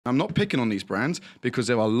I'm not picking on these brands because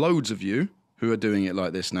there are loads of you who are doing it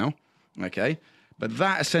like this now, okay? But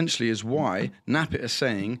that essentially is why NAPIT is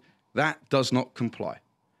saying that does not comply,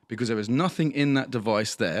 because there is nothing in that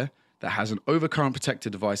device there that has an overcurrent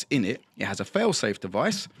protected device in it. It has a fail-safe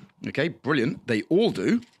device, okay? Brilliant, they all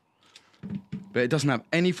do, but it doesn't have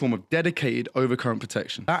any form of dedicated overcurrent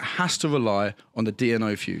protection. That has to rely on the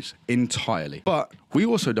DNO fuse entirely. But we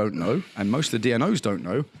also don't know, and most of the DNOs don't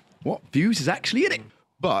know, what fuse is actually in it.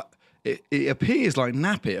 But it appears like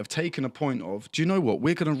NAPIT have taken a point of, do you know what?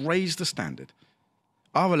 We're going to raise the standard.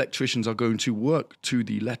 Our electricians are going to work to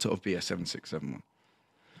the letter of BS 7671.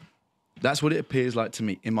 That's what it appears like to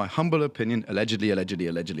me, in my humble opinion, allegedly, or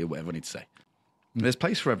whatever I need to say. There's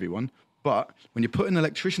place for everyone, but when you're putting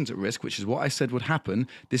electricians at risk, which is what I said would happen,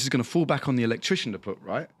 this is going to fall back on the electrician to put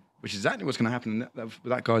right, which is exactly what's going to happen in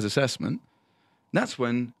that guy's assessment. That's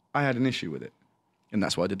when I had an issue with it. And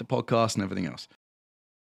that's why I did the podcast and everything else.